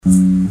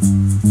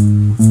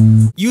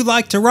You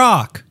like to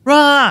rock.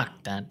 Rock.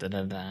 Dun, dun,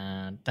 dun,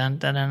 dun, dun,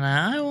 dun, dun,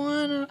 I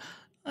wanna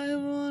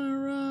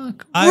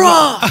rock.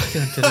 Rock.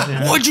 Dun, dun, dun,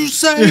 dun. What'd you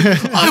say?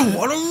 I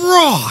want to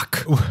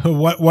rock.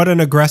 What an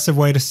aggressive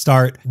way to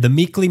start the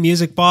Meekly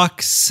Music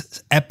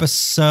Box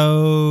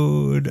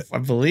episode. I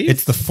believe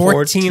It's the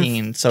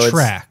 14th so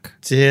track.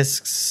 It's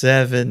disc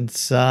 7,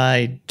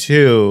 side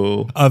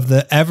 2 Of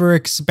the ever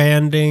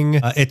expanding,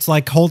 it's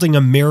like holding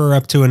a mirror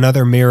up to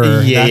another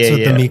mirror. That's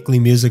what the Meekly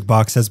Music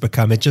Box has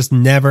become. It just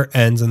never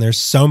ends, and there's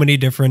so many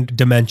different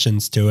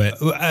dimensions to it.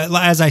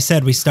 As I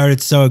said, we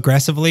started so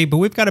aggressively, but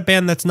we've got a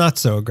band that's not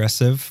so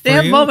aggressive. They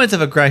have moments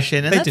of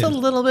aggression, and They that's do. a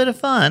little bit of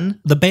fun.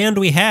 The band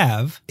we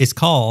have is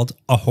called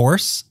A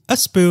Horse, a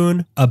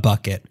Spoon, a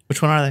Bucket.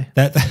 Which one are they?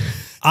 That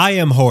I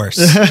am horse.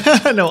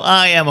 No,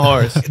 I am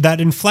horse.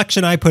 That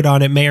inflection I put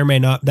on it may or may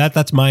not.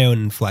 That's my own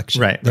inflection.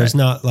 Right. There's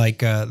not like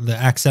the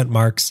accent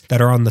marks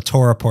that are on the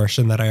Torah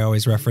portion that I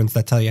always reference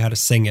that tell you how to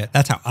sing it.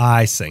 That's how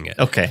I sing it.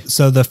 Okay.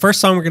 So the first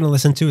song we're going to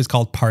listen to is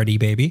called Party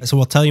Baby. So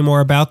we'll tell you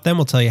more about them.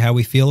 We'll tell you how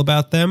we feel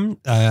about them.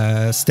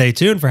 Stay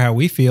tuned for how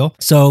we feel.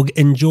 So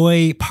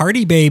enjoy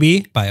Party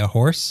Baby by A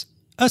Horse,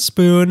 a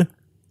Spoon,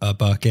 a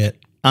Bucket.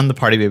 I'm the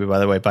party baby, by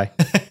the way. Bye.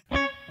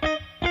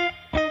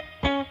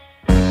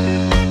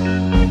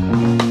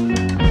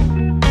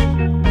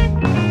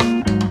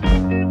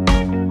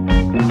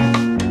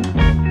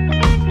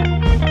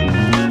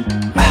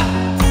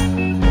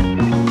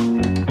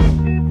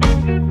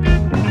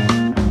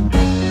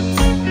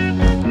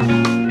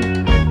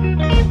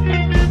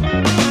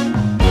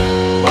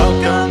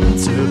 Welcome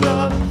to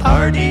the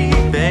party,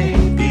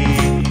 baby.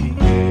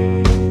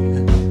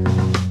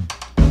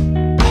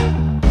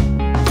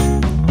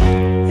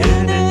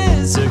 It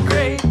is a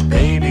great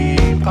baby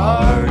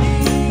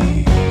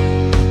party.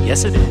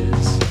 Yes, it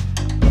is.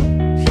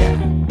 Yeah.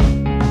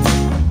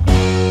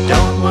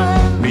 Don't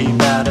worry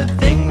about a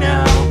thing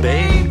now,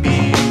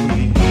 baby.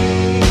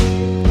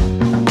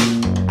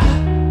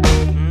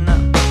 No.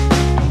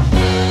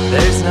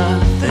 There's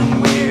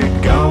nothing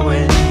weird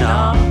going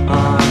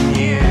on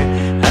here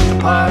at the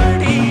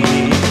party.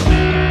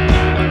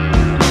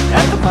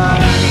 At the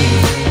party.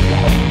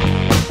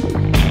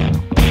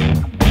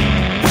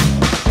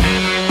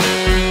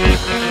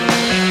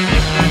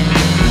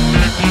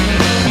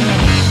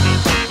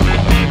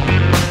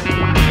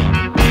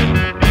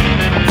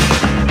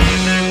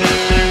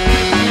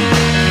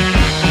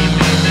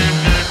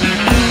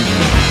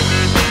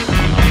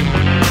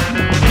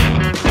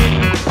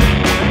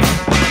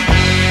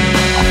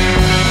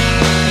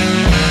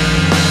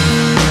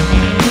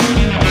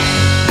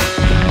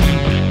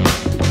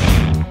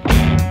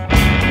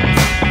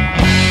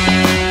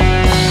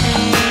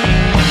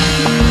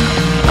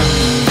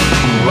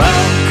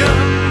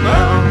 Welcome,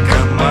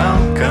 welcome,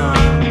 welcome.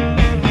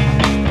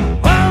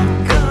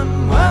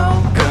 Welcome,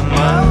 welcome,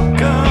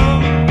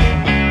 welcome.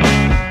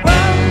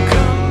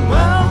 Welcome,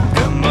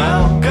 welcome,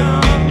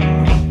 welcome.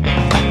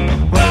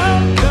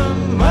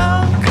 Welcome,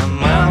 welcome,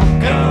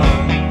 welcome.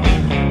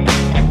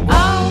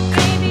 Oh,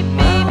 baby,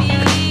 baby,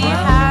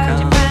 how'd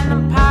you find the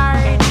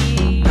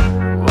party?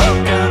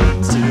 Welcome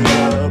to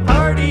the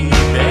party,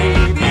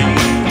 baby.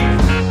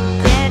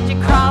 Did you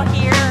crawl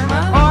here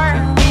or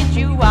did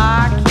you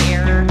walk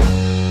here?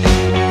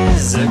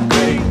 It's a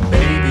great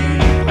baby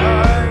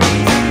party.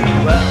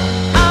 Well,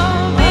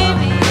 Oh,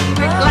 baby,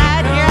 we're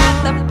glad you're at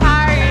the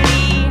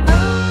party.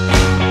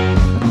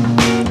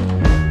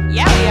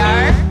 Yeah, we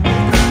are.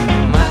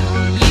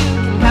 You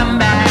can come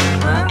back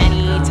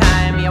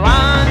anytime you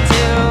want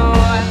to.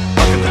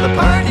 welcome to the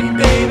party,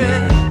 baby.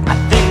 I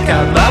think I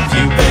love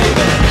you,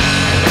 baby.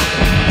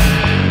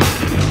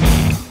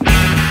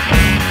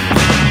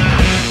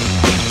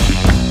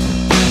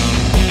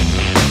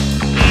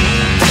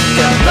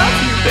 I love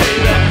you,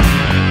 baby.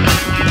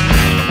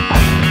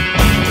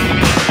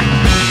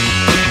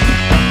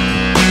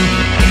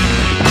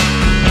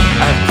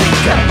 I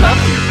think I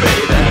love you,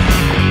 baby.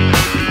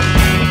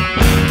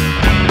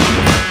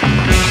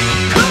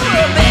 Cool,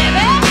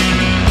 baby.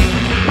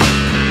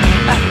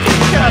 I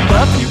think I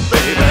love you,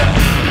 baby.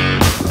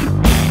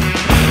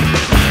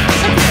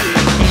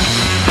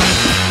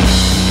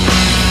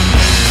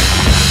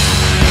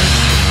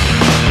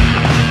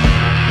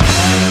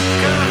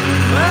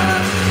 Welcome,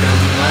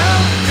 welcome,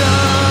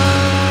 welcome.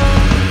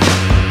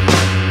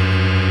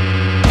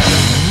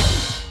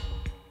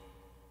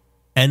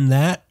 And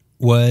that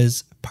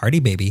was Party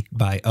Baby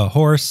by A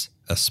Horse,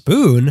 a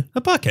Spoon, a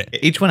Bucket.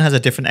 Each one has a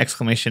different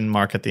exclamation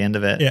mark at the end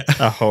of it. Yeah.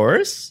 A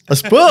horse, a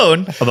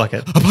spoon, a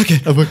bucket. A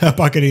bucket. A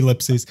bucket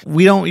ellipses.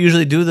 We don't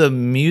usually do the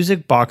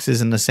music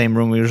boxes in the same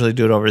room. We usually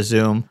do it over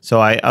Zoom.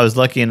 So I was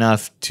lucky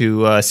enough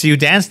to see you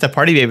dance to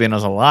Party Baby, and it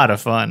was a lot of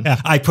fun.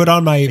 Yeah, I put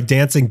on my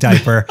dancing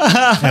diaper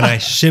and I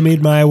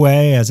shimmied my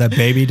way as a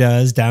baby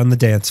does down the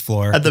dance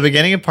floor. At the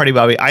beginning of Party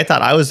Baby, I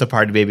thought I was the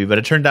Party Baby, but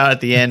it turned out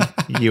at the end,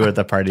 you were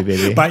the Party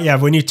Baby. But yeah,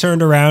 when you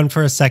turned around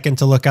for a second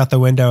to look out the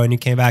window and you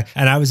came back,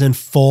 and I was in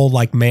full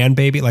like man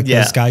baby, like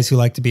Yeah. those guys who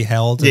like to be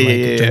held and Yeah, like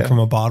yeah, drink yeah. from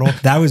a bottle.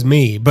 That was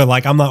me, but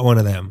like I'm not one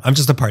of them. I'm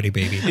just a party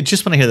baby.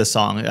 Just when I hear the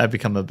song, I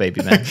become a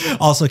baby man.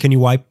 Also, can you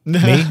wipe me?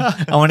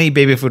 I want to eat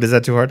baby food. Is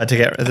that too hard to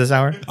get at this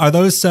hour? Are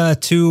those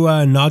two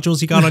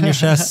nodules you got on your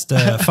chest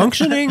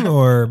functioning,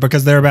 or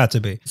because they're about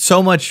to be?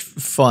 So much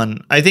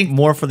fun. I think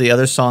more for the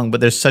other song,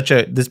 but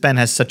this band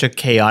has such a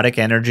chaotic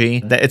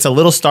energy that it's a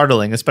little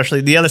startling,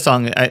 especially the other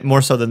song,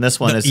 more so than this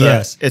one. Is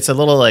Yes. it's a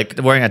little like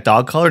wearing a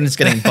dog collar and it's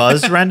getting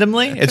buzzed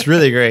randomly. It's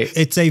really great.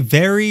 It's a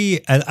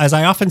very, as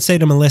I often say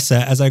to Melissa,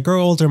 as I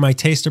grow older, my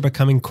tastes are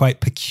becoming quite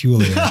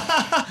peculiar.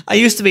 I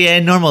used to be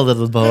a normal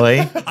little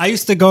boy. I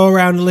used to go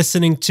around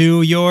listening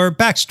to your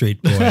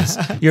Backstreet Boys.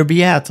 Your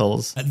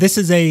Beatles. This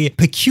is a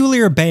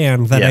peculiar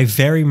band that Yeah. I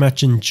very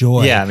much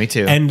enjoy. Yeah, me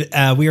too. And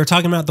we were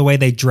talking about the way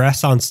they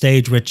dress on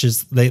stage, which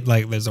is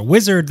there's a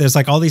wizard, there's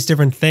like all these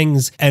different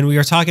things. And we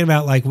were talking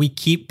about like we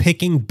keep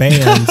picking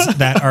bands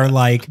that are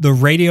like the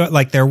radio,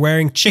 like they're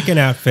wearing chicken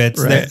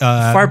outfits. Right.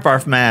 Fart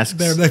barf masks.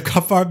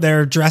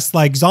 They're dressed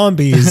like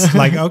zombies.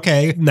 Like,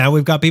 okay, now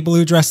we've got people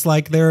who dress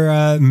like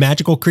they're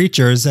magical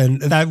creatures,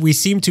 and that we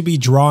seem to be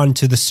drawn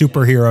to the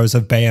superheroes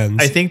of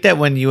bands. I think that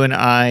when you and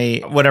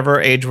I, whatever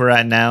age we're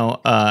at now,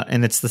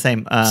 and it's the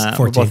same, we're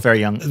 14. both very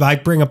young. I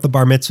bring up the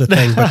bar mitzvah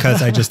thing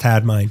because I just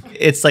had mine.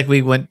 It's like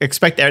we wouldn't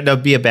expect there to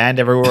be a band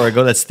everywhere we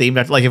go that's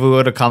themed. Like if we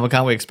go to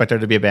Comic-Con, we expect there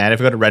to be a band. If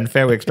we go to Ren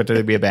Fair, we expect there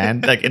to be a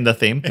band, like in the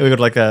theme. If we go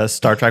to like a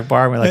Star Trek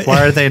bar, we're like,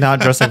 why are they not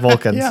dressed like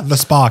Vulcans? Yeah, the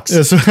Spocks.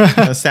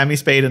 Sammy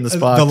Spade and the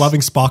Spock. The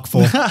loving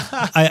Spockful.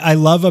 I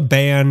love a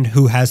band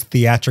who has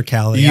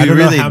theatricality. You I don't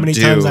really know how many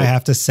do. times I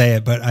have to say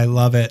it, but I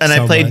love it. And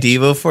so I played much.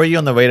 Devo for you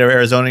on the way to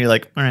Arizona. You're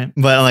like, all right.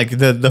 But like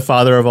the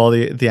father of all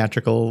the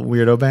theatrical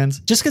weirdo bands.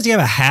 Just because you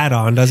have a hat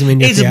on doesn't mean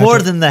you're It's more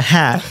than the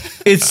hat.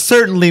 It's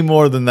certainly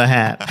more than the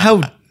hat.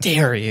 How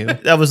dare you?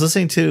 I was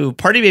listening to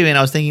Party Baby and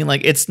I was thinking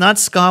like, it's not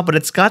ska, but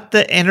it's got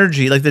the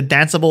energy, like the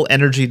danceable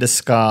energy to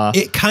ska.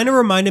 It kind of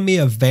reminded me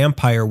of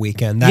Vampire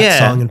Weekend, that Yeah.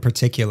 song in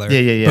particular.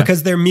 Yeah.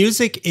 Because their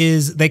music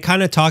is, they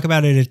kind of talk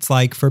about it. It's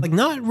like for, like,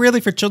 not really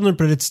for children,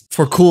 but it's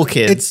For cool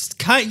kids. It's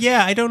kind,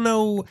 yeah. I don't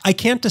know. I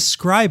can't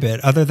describe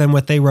it other than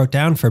what they wrote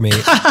down for me,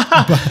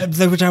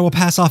 but, which I will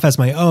pass off as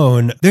my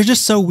own. They're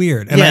just so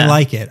weird, and I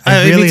like it.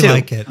 I me really too.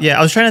 like it. Yeah,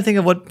 I was trying to think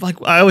of what, like,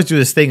 I always do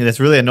this thing that's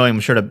really annoying, I'm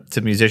sure,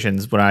 to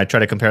musicians when I try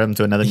to compare them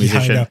to another I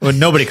musician. know. When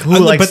nobody who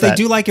likes but they that.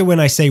 do like it when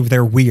I say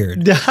they're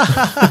weird.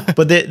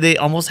 But they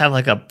almost have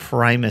like a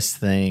Primus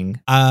thing.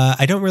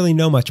 I don't really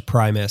know much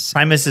Primus.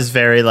 Primus is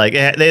very like,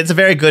 it's a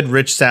very good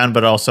rich sound,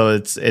 but also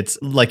it's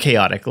like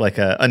chaotic, like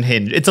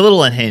unhinged. It's a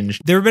little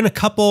unhinged. There have been a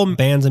couple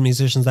bands and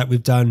musicians that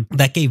we've done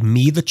that gave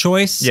me the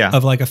choice Yeah.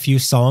 of like a few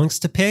songs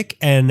to pick.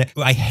 And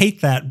I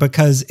hate that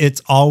because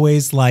it's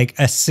always like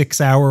a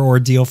 6-hour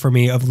ordeal for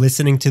me of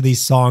listening to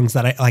these songs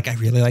that I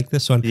really like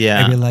this one. Yeah.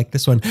 I really like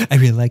this one. I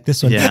really like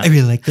this one. Yeah. I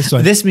really like this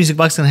one. This music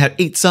box is gonna have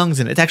 8 songs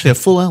in it. It's actually a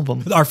full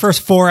album. Our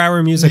first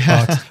 4-hour music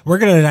box, we're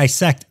going to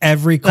dissect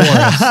every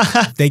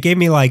chorus. They gave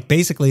me like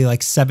basically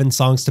like 7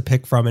 songs to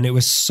pick from, and it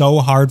was so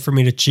hard for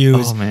me to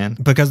choose. Oh, man.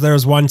 Because there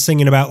was one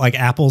singing about like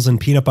apples and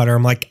peanut butter.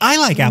 I'm like, I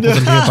like apples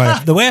and peanut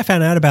butter. The way I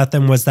found out about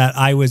them was that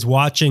I was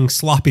watching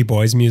Sloppy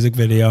Boys music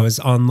videos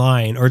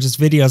online, or just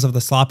videos of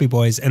the Sloppy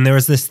Boys, and there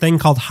was this thing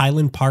called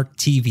Highland Park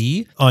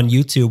TV on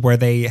YouTube where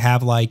they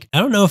have like, I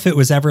don't know if it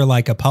was ever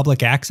like a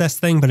public access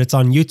thing, but it's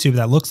on YouTube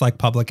that looks like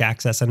public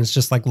access, and it's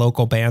just like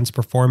local bands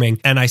performing.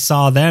 And I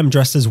saw them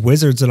dressed as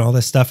wizards and all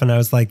this stuff, and I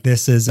was like,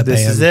 this is a band.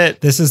 This is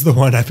it. This is the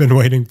one I've been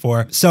waiting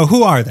for. So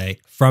who are they?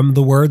 From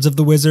the words of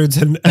the wizards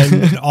and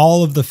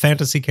all of the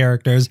fantasy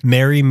characters,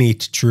 merry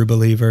meet, true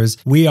believers.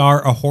 We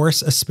are a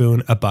horse, a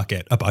spoon, a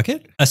bucket. A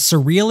bucket? A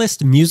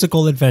surrealist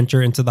musical adventure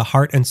into the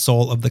heart and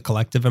soul of the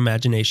collective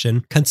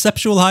imagination,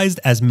 conceptualized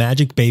as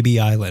Magic Baby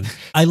Island.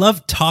 I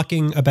love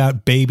talking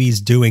about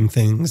babies doing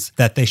things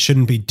that they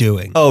shouldn't be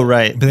doing. Oh,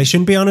 right. But they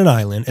shouldn't be on an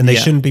island, and they Yeah.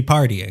 shouldn't be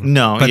partying.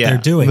 No, but yeah. they're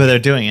doing But it. they're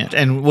doing it.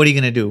 And what are you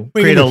gonna do? What are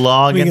you Create a gonna do?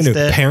 law What are you against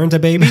gonna do? it? Parent a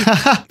baby?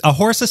 A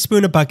horse, a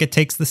spoon, a bucket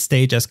takes the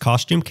stage as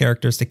costume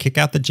characters to kick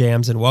out the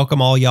jams and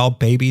welcome all y'all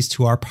babies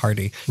to our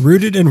party.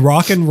 Rooted in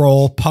rock and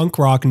roll, punk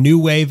rock, new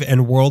wave,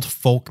 and world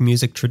folk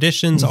music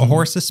traditions, A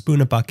Horse, a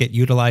Spoon, a Bucket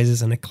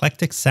utilizes an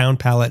eclectic sound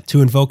palette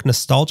to invoke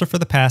nostalgia for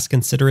the past,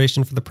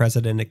 consideration for the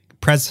president.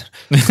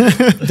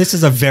 This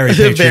is a very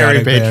They're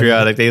patriotic very band.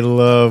 patriotic. They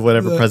love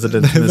whatever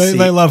president's in the seat.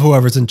 They love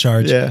whoever's in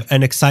charge. Yeah.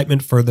 And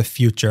excitement for the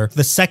future.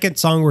 The second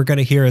song we're going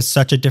to hear is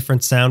such a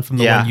different sound from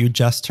the Yeah. one you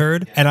just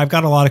heard. And I've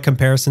got a lot of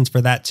comparisons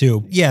for that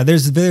too. Yeah,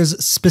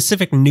 there's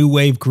specific new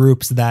wave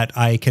groups that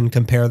I can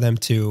compare them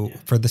to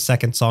for the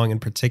second song in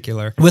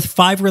particular. With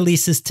 5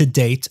 releases to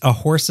date, A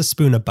Horse, a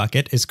Spoon, a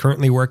Bucket is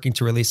currently working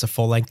to release a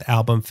full-length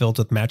album filled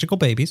with magical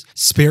babies,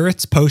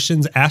 spirits,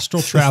 potions,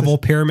 astral travel,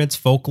 pyramids,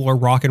 folklore,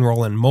 rock and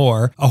roll, and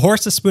more. A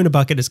Horse, a Spoon, a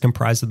Bucket is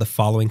comprised of the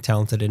following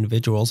talented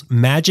individuals: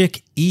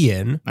 Magic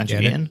Ian. Magic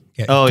Get it? Ian?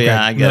 Yeah, Oh, great.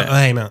 yeah, I get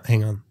it.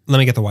 Hang on. Let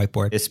me get the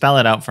whiteboard. Spell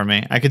it out for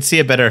me. I could see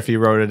it better if you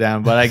wrote it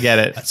down, but I get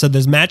it. So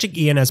there's Magic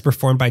Ian as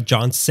performed by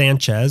John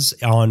Sanchez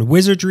on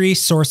wizardry,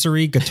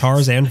 sorcery,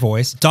 guitars, and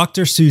voice.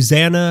 Dr.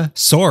 Susanna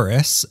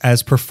Soros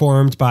as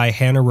performed by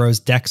Hannah Rose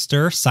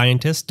Dexter,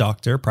 scientist,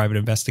 doctor, private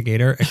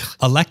investigator,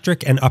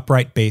 electric and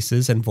upright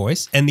basses and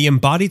voice. And the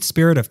embodied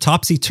spirit of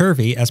Topsy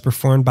Turvy as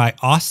performed by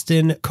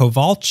Austin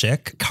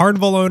Kowalczyk,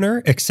 carnival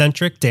owner,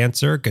 eccentric,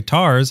 dancer,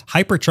 guitars,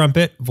 hyper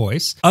trumpet,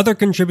 voice. Other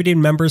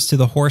contributing members to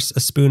the Horse, a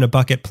Spoon, a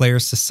Bucket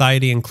Players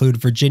Society include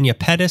Virginia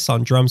Pettis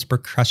on drums,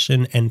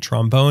 percussion, and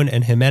trombone,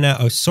 and Jimena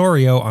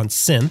Osorio on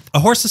synth. A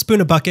Horse, a Spoon,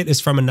 a Bucket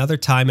is from another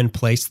time and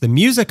place. The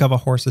music of A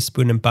Horse, a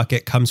Spoon, and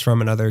Bucket comes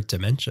from another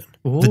dimension.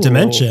 Ooh. The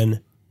dimension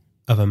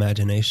of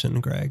imagination,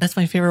 Greg. That's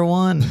my favorite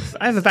one.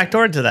 I have a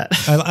backdoor to that.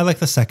 I like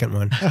the second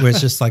one, where it's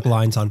just like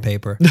lines on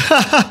paper.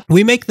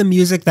 We make the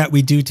music that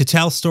we do to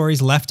tell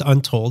stories left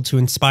untold, to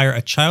inspire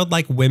a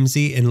childlike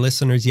whimsy in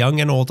listeners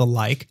young and old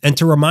alike, and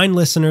to remind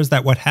listeners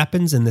that what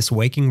happens in this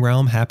waking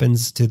realm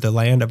happens to the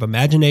land of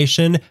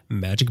imagination,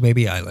 Magic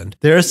Baby Island.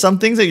 There are some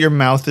things that your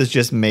mouth is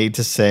just made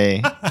to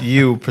say,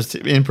 you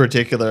in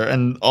particular,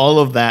 and all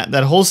of that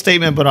whole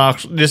statement, but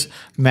also just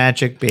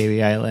Magic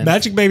Baby Island.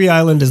 Magic Baby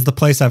Island is the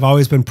place I've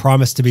always been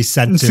promised to be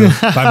sent to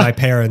by my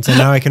parents, and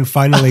now I can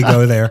finally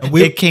go there.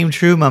 It came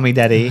true, Mommy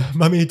Daddy.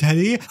 Mommy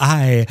Daddy,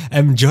 I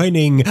am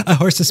joining A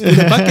Horse, a Spoon,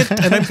 a Bucket,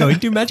 and I'm going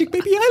to Magic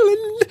Baby Island.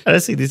 I gotta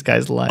see these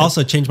guys live.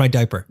 Also, change my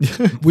diaper.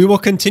 We will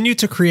continue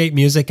to create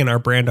music in our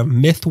brand of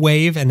myth,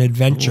 wave, and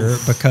adventure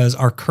because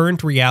our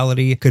current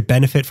reality could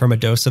benefit from a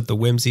dose of the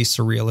whimsy,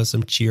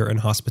 surrealism, cheer,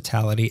 and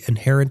hospitality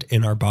inherent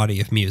in our body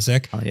of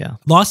music. Oh, yeah.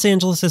 Los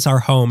Angeles is our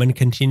home and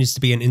continues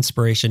to be an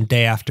inspiration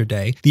day after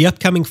day. The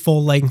upcoming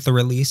full-length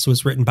release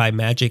was written by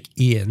Magic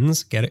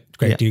Ians. Get it?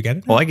 Great. Yeah. Do you get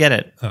it? Oh, I get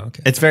it. Oh,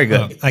 okay. It's very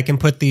good. I can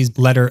put these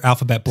letter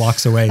alphabet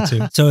blocks away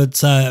too. So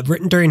it's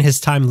written during his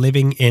time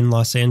living in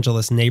Los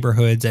Angeles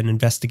neighborhoods and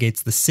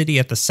investigates the city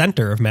at the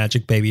center of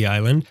Magic Baby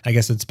Island. I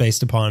guess it's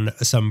based upon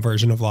some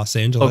version of Los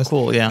Angeles. Oh,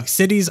 cool. Yeah.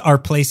 Cities are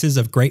places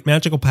of great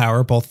magical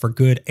power, both for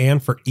good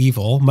and for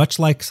evil. Much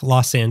like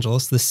Los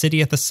Angeles, the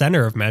city at the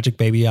center of Magic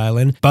Baby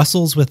Island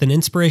bustles with an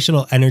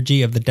inspirational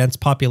energy of the dense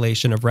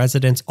population of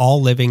residents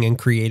all living and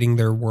creating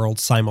their world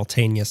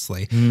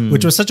simultaneously,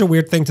 which was such a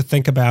weird thing to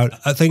think about,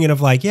 thinking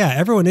of like, yeah,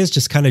 everyone is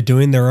just kind of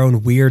doing their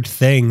own weird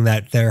thing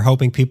that they're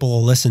hoping people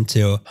will listen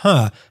to.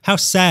 How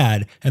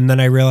sad. And then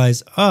I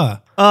realized,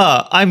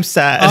 I'm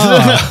sad.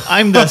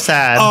 I'm the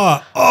sad.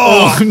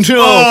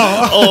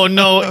 Oh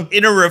no.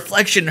 Inner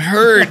reflection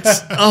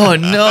hurts. Oh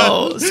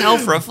no.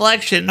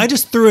 Self-reflection. I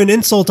just threw an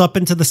insult up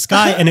into the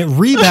sky and it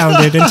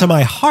rebounded into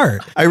my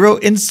heart. I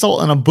wrote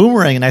insult on a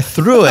boomerang and I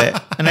threw it.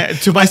 And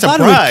to my surprise,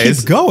 thought it would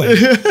keep going,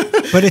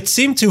 but it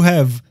seemed to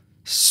have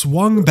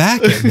swung back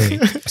at me.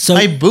 So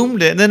I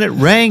boomed it and then it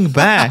rang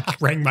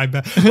back. Rang my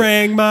bell.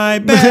 Rang my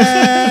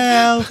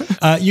bell.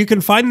 You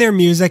can find their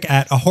music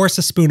at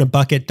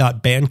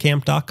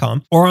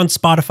ahorseaspoonabbucket.bandcamp.com or on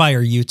Spotify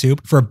or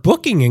YouTube. For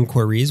booking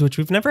inquiries, which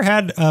we've never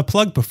had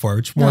plugged before,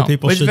 which more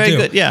people should do.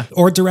 Good, yeah.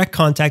 Or direct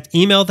contact,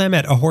 email them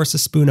at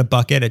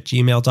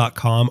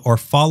ahorseaspoonabbucket@gmail.com or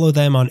follow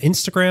them on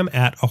Instagram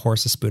at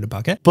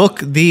ahorseaspoonabbucket. Book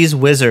these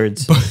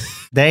wizards.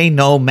 They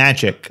know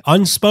magic.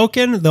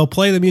 Unspoken, they'll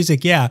play the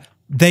music, yeah.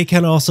 They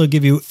can also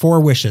give you 4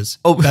 wishes.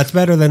 Oh, that's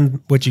better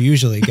than what you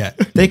usually get.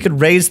 They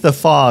could raise the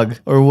fog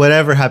or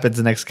whatever happens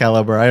in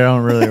Excalibur. I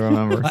don't really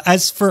remember.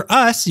 As for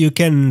us, you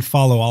can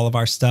follow all of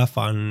our stuff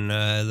on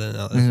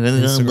the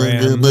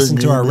Instagram. Listen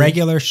to our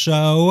regular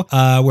show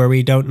where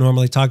we don't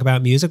normally talk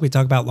about music. We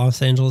talk about Los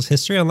Angeles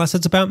history unless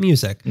it's about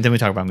music. And then we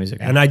talk about music.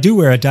 And I do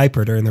wear a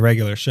diaper during the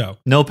regular show.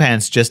 No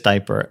pants, just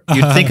diaper.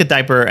 You'd think a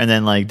diaper and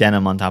then like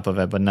denim on top of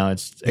it, but no,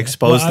 it's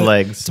exposed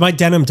legs. It's my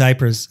denim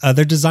diapers.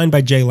 They're designed by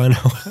Jay Leno.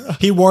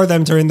 He wore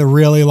them during the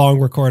really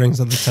long recordings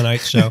of The Tonight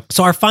Show.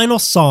 So our final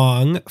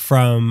song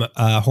from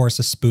Horse,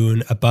 a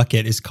Spoon, a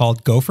Bucket is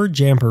called Gopher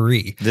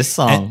Jamboree. This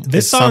song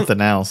is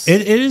something else.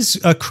 It is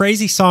a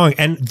crazy song.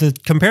 And the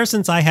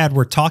comparisons I had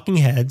were Talking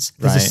Heads.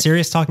 There's a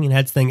serious Talking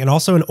Heads thing and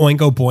also an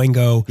Oingo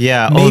Boingo.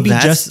 Yeah. Maybe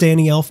just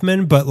Danny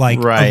Elfman, but like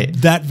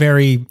that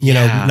very,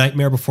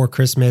 Nightmare Before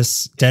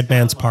Christmas, Dead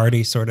Man's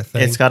Party sort of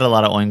thing. It's got a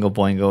lot of Oingo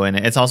Boingo in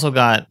it. It's also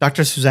got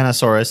Dr. Susanna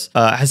Soros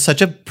has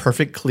such a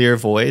perfect, clear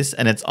voice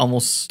and it's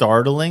almost startling.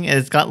 And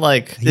it's got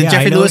like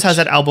Jeffrey Lewis has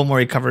that album where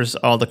he covers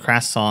all the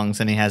Crass songs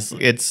and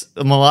it's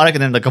melodic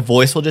and then like a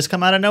voice will just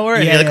come out of nowhere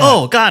and you're like,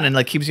 oh God, and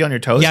like keeps you on your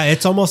toes. Yeah,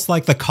 it's almost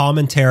like the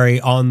commentary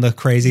on the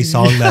crazy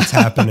song that's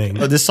happening.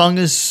 This song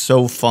is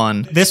so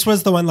fun. This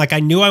was the one, like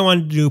I knew I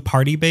wanted to do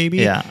Party Baby.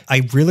 Yeah.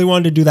 I really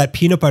wanted to do that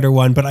peanut butter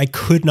one, but I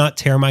could not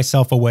tear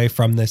myself away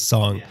from this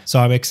song. Yeah. So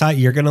I'm excited.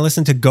 You're going to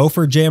listen to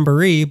Gopher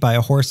Jamboree by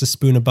A Horse, a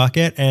Spoon, a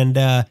Bucket. And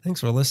thanks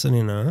for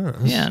listening to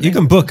us. Yeah, you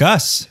can book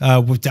us.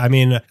 I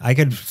mean, I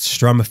could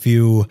strum a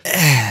few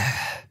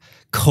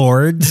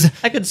chords.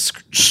 I could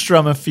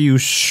strum a few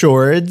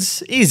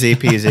chords. Easy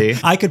peasy.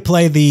 I could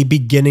play the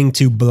beginning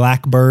to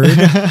Blackbird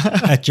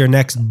at your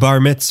next bar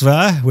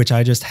mitzvah, which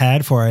I just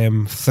had, for I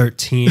am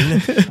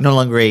 13. No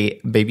longer a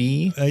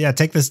baby. Yeah,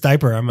 take this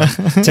diaper.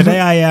 Today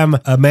I am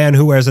a man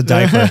who wears a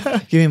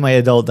diaper. Give me my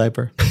adult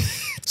diaper.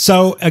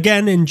 So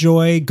again,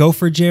 enjoy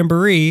Gopher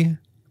Jamboree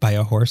by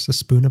A Horse, a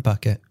Spoon, a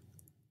Bucket.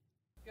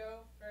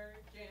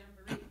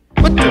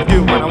 What do you do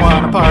when I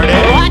wanna party?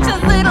 Watch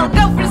those little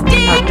gophers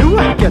dig. How do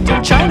I get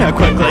to China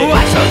quickly?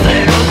 Watch those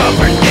little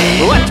gophers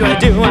dig. What do I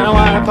do when I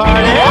wanna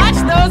party? Watch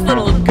those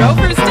little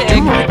gophers How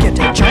dig. do I get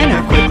to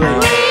China quickly?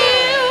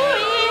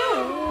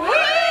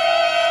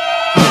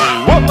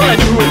 What will I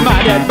do with my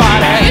dead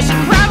body? You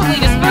should probably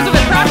dispose of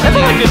it If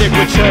properly. I could dig,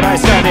 what should I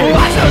study?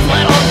 Watch those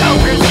little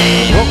gophers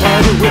dig. What will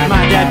I do with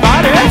my dead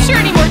body? I'm sure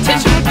any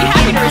mortician would be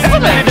happy to If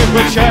receive I it. dig,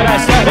 what should I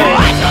study?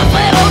 Watch those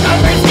little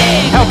gophers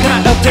dig. How can I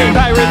obtain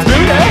pirate's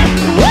booty?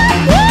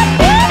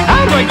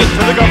 How do I get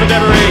to the Gopher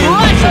Jamboree?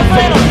 Watch those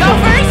little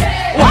gophers.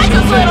 Watch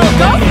those little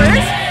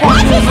gophers.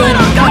 Watch those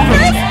little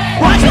gophers.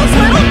 Watch those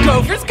little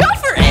gophers go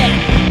for it.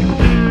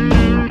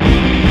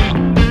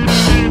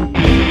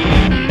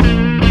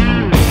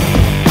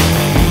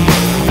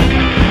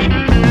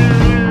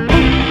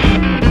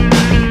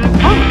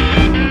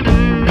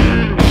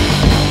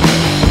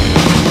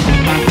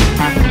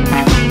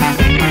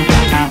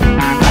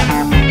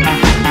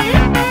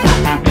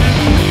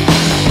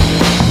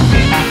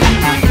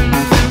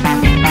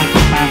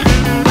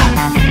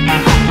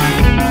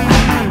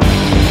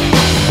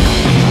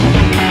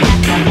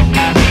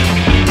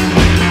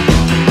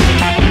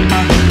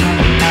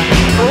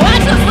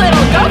 Watch those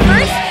little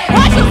gophers.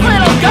 Watch those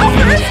little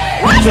gophers.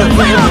 Watch those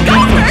little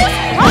gophers.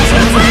 Watch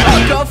those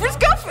little gophers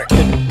go for it.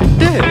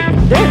 Dig,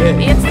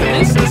 dig, It's the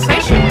new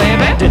sensation,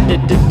 baby. dig,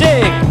 dig,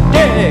 dig,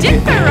 Dig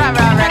the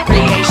rah-rah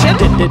recreation.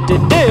 dig,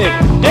 dig, dig,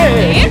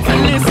 It's a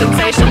new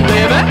sensation,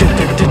 baby.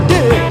 dig,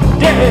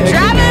 dig,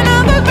 Driving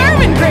all the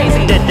vermin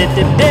crazy. dig, dig,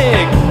 dig,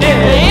 dig,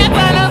 It's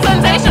a new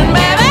sensation,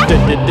 baby.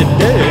 dig, dig,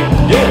 dig,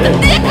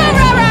 Dig the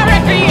rah-rah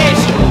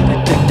recreation.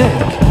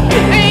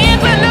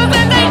 It's a new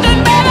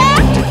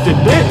sensation,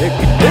 baby.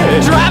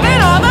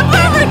 Driving all the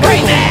vermin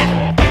crazy.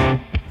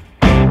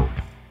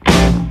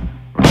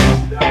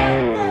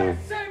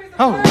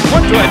 Oh,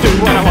 what do I do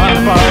when I want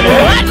to party?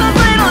 Watch those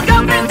little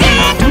gophers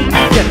dig.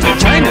 Get to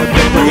China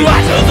quickly.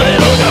 Watch those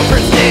little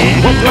gophers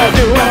dig. What do I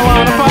do when I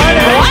want to party?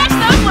 Watch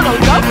those little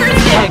gophers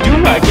How dig. do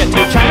I get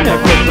to China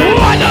quickly?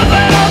 Watch those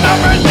little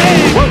gophers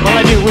dig. What will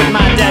I do with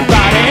my dead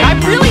body? I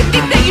really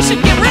think that you should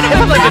get rid of If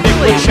it I like to dig,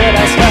 properly. what should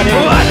I study?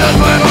 Watch those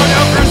little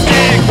gophers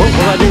dig. What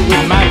will I do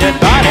with my dead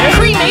body?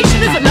 Cremation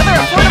is another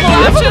affordable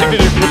If I option. like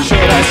to dig, what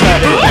should I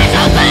study? Watch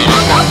those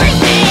little gophers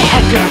dig.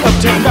 How can I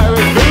obtain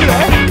pirate's booty?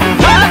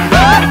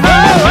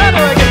 How do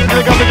I get to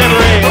the Gopher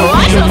Jamboree?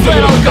 Watch those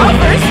little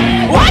gophers.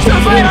 Watch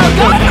those little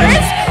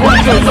gophers.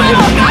 Watch those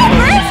little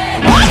gophers.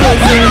 Watch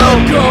those little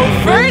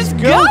gophers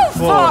go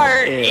for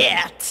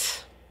it.